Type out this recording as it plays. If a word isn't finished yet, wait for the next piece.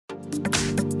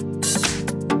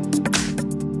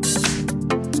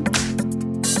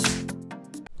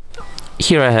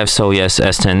Here I have SOYES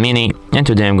S10 Mini, and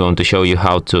today I'm going to show you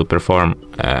how to perform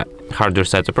a hard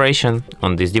reset operation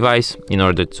on this device in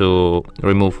order to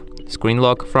remove screen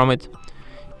lock from it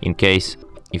in case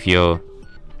if you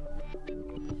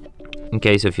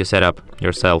set up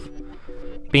yourself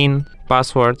PIN,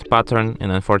 password, pattern,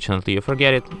 and unfortunately you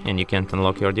forget it and you can't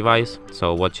unlock your device.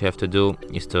 So what you have to do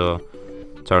is to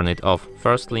turn it off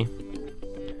firstly,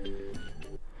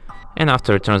 and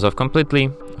after it turns off completely,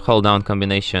 hold down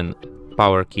combination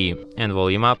power key and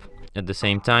volume up at the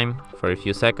same time for a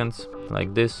few seconds,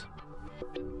 like this.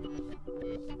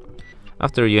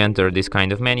 After you enter this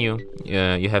kind of menu,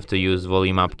 you have to use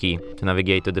volume up key to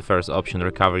navigate to the first option,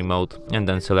 recovery mode, and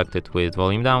then select it with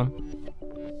volume down.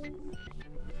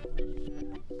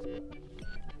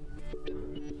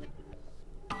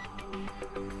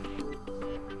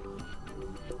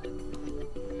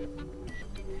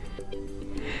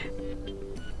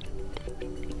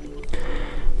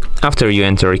 After you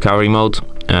enter recovery mode,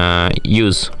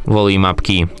 use volume up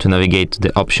key to navigate to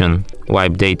the option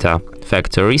wipe data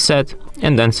factory reset,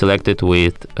 and then select it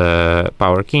with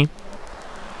power key.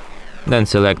 Then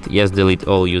select yes, delete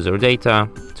all user data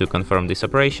to confirm this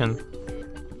operation.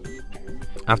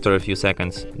 After a few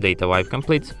seconds, data wipe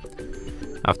complete.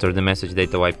 After the message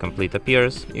data wipe complete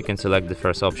appears, you can select the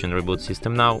first option, reboot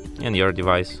system now, and your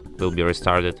device will be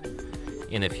restarted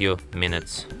in a few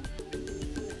minutes.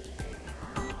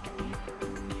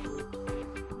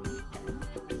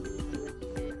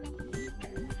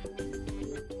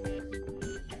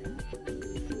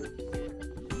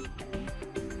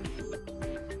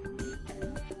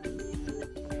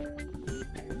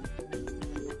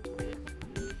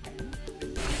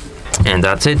 And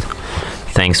that's it.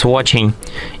 Thanks for watching.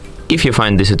 If you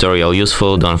find this tutorial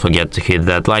useful, don't forget to hit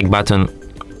that like button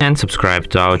and subscribe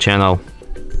to our channel.